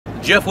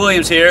Jeff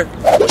Williams here.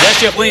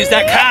 That's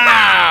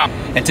JeffWilliams.com.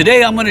 And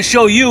today I'm going to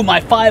show you my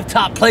 5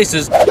 top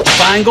places to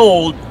find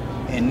gold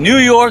in New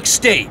York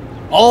State.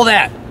 All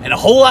that and a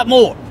whole lot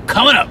more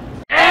coming up.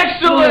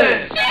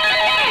 Excellent!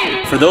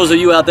 For those of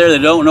you out there that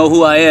don't know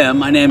who I am,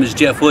 my name is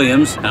Jeff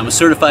Williams. I'm a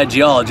certified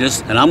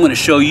geologist, and I'm going to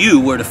show you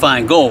where to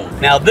find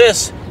gold. Now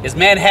this is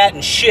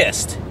Manhattan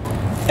schist.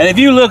 And if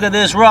you look at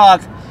this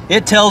rock,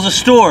 it tells a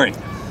story.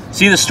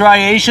 See the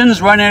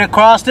striations running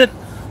across it?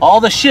 All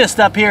the schist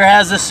up here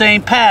has the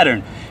same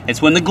pattern.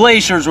 It's when the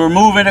glaciers were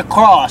moving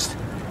across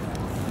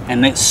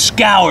and it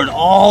scoured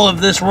all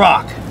of this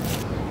rock.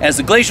 As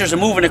the glaciers are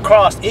moving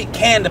across, it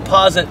can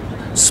deposit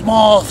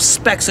small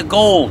specks of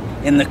gold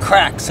in the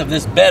cracks of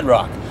this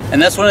bedrock.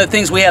 And that's one of the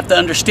things we have to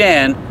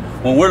understand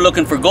when we're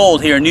looking for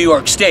gold here in New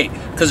York State,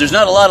 because there's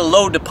not a lot of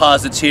Lode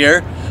deposits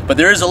here, but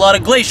there is a lot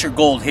of glacier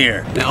gold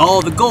here. Now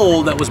all the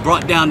gold that was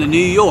brought down to New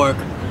York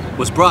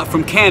was brought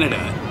from Canada,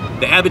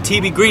 the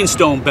Abitibi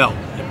Greenstone Belt.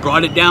 It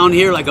brought it down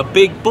here like a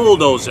big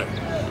bulldozer.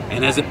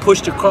 And as it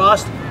pushed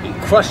across and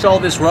crushed all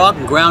this rock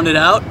and ground it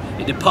out,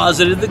 it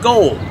deposited the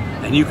gold.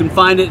 And you can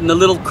find it in the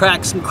little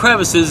cracks and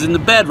crevices in the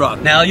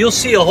bedrock. Now you'll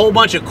see a whole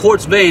bunch of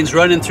quartz veins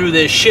running through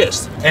this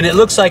schist, and it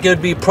looks like it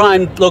would be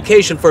prime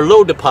location for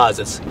Lode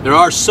deposits. There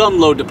are some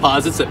Lode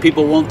deposits that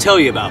people won't tell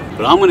you about,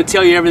 but I'm going to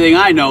tell you everything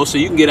I know so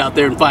you can get out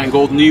there and find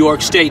gold in New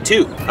York State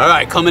too. All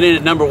right, coming in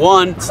at number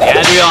 1, it's the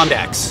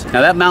Adirondacks. Now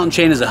that mountain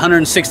chain is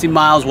 160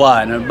 miles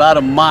wide and about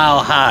a mile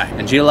high,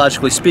 and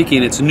geologically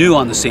speaking, it's new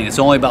on the scene. It's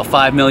only about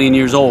 5 million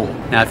years old.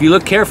 Now if you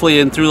look carefully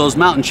in through those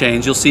mountain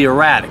chains, you'll see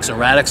erratics.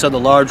 Erratics are the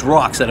large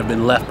rocks that have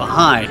been left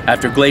behind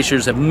after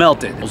glaciers have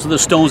melted. Those are the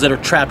stones that are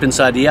trapped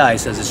inside the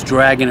ice as it's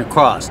dragging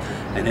across,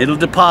 and it'll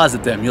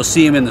deposit them. You'll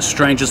see them in the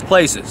strangest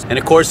places. And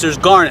of course there's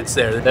garnets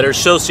there that are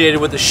associated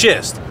with the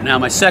schist. Now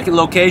my second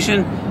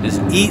location is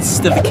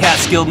east of the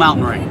Catskill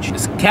mountain range.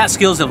 The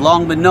Catskills have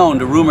long been known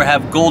to rumor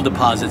have gold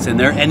deposits in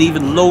there, and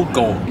even Lode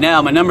gold.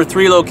 Now my number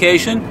 3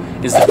 location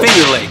is the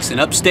Finger Lakes in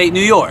upstate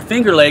New York.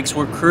 Finger Lakes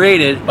were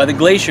created by the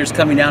glaciers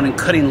coming down and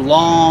cutting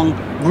long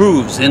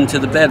grooves into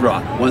the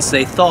bedrock. Once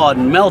they thawed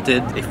and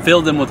melted, they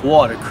filled them with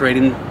water,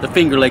 creating the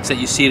Finger Lakes that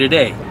you see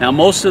today. Now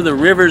most of the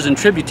rivers and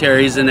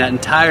tributaries in that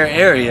entire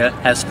area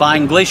has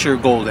fine glacier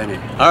gold in it.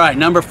 All right,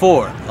 number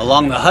 4,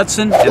 along the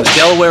Hudson and the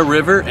Delaware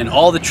River and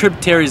all the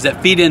tributaries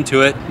that feed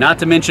into it, not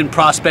to mention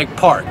Prospect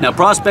Park. Now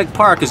Prospect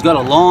Park has got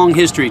a long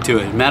history to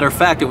it. Matter of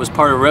fact, it was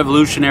part of the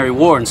Revolutionary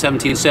War in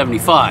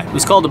 1775. It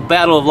was called the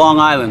Battle of Long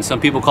Island. Some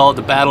people call it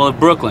the Battle of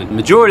Brooklyn. The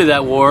majority of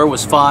that war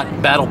was fought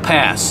at Battle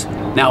Pass.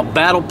 Now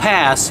Battle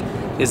Pass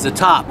is the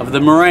top of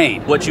the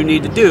moraine. What you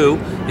need to do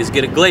is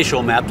get a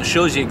glacial map that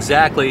shows you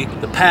exactly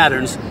the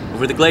patterns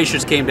where the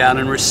glaciers came down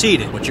and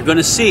receded. What you're going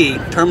to see,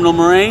 terminal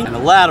moraine and the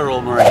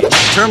lateral moraine.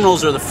 The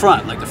terminals are the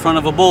front, like the front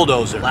of a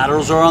bulldozer.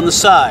 Laterals are on the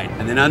side,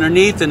 and then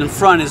underneath and in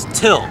front is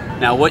till.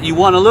 Now what you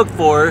want to look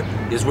for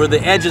is where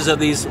the edges of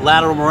these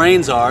lateral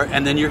moraines are,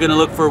 and then you're going to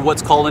look for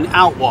what's called an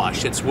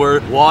outwash. It's where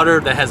water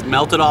that has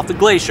melted off the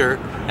glacier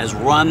has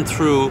run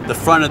through the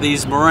front of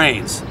these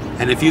moraines.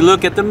 And if you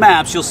look at the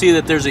maps, you'll see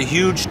that there's a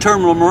huge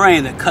terminal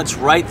moraine that cuts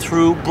right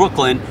through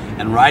Brooklyn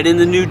and right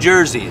into New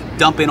Jersey,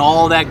 dumping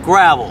all that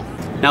gravel.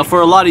 Now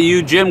for a lot of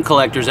you gem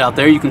collectors out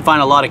there, you can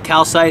find a lot of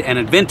calcite and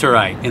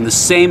adventurite in the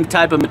same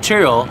type of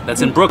material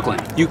that's in Brooklyn.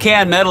 You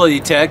can metal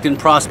detect in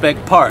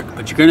Prospect Park,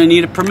 but you're going to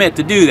need a permit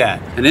to do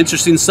that. An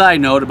interesting side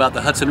note about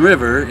the Hudson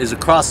River is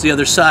across the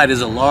other side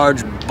is a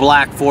large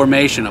black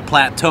formation, a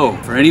plateau.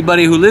 For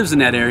anybody who lives in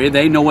that area,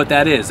 they know what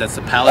that is. That's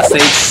the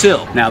Palisades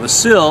Sill. Now the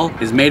sill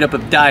is made up of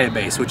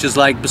diabase, which is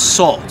like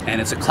basalt, and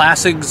it's a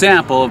classic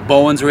example of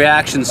Bowen's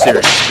reaction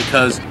series,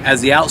 because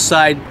as the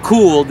outside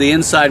cooled, the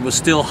inside was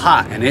still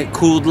hot, and it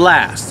cooled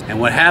last. And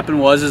what happened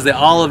was the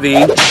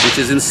olivine, which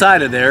is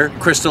inside of there,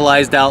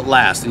 crystallized out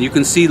last, and you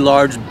can see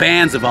large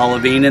bands of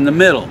olivine in the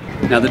middle.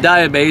 Now the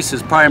diabase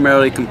is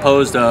primarily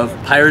composed of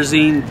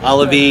pyrazine,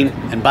 olivine,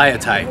 and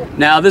biotite.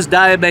 Now this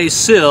diabase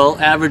sill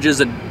averages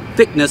a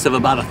thickness of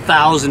about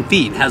 1,000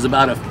 feet, has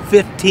about a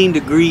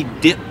 15-degree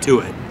dip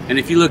to it. And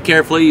if you look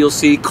carefully, you'll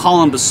see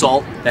column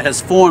basalt that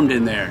has formed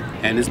in there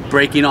and is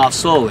breaking off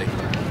slowly.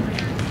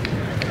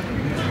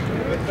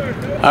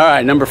 All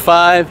right, number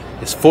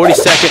 5 is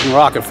 42nd and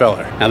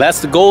Rockefeller. Now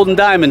that's the Gold and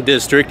Diamond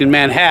District in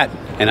Manhattan.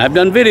 And I've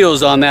done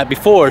videos on that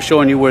before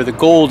showing you where the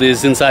gold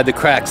is inside the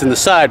cracks in the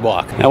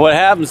sidewalk. Now what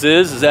happens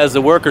is as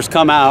the workers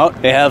come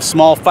out, they have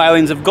small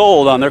filings of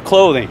gold on their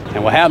clothing.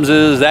 And what happens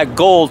is that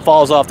gold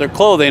falls off their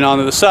clothing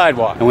onto the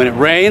sidewalk. And when it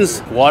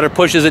rains, water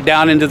pushes it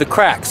down into the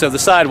cracks of the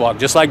sidewalk,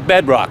 just like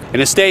bedrock.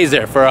 And it stays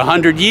there for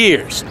 100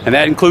 years. And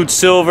that includes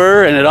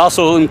silver, and it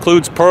also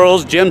includes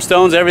pearls,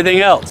 gemstones,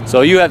 everything else. So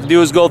all you have to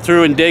do is go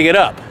through and dig it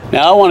up.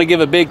 Now I want to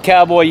give a big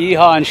cowboy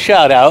yeehaw and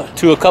shout out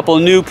to a couple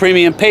of new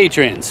premium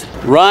patrons,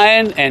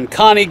 Ryan and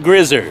Connie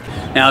Grizzard.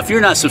 Now if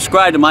you're not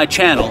subscribed to my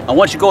channel, I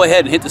want you to go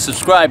ahead and hit the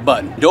subscribe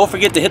button. Don't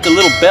forget to hit the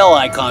little bell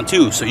icon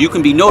too, so you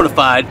can be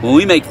notified when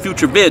we make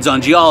future vids on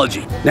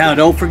geology. Now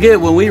don't forget,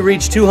 when we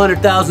reach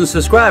 200,000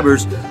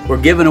 subscribers, we're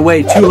giving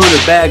away 200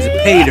 bags of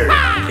pay dirt.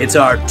 It's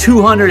our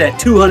 200 at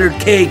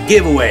 200K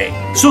giveaway.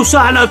 So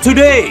sign up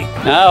today.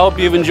 Now, I hope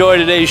you've enjoyed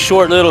today's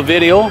short little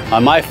video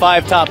on my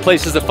 5 top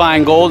places to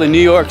find gold in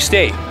New York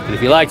State. And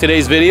if you like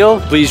today's video,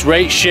 please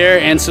rate, share,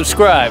 and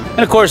subscribe.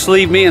 And of course,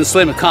 leave me and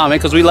Slim a comment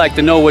because we like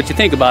to know what you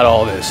think about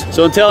all this.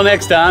 So until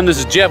next time, this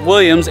is Jeff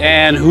Williams,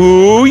 and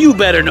who you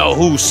better know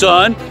who,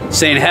 son,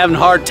 saying having a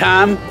hard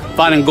time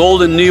finding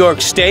gold in New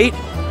York State?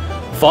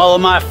 Follow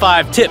my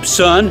 5 tips,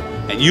 son,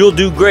 and you'll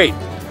do great.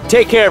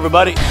 Take care,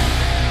 everybody.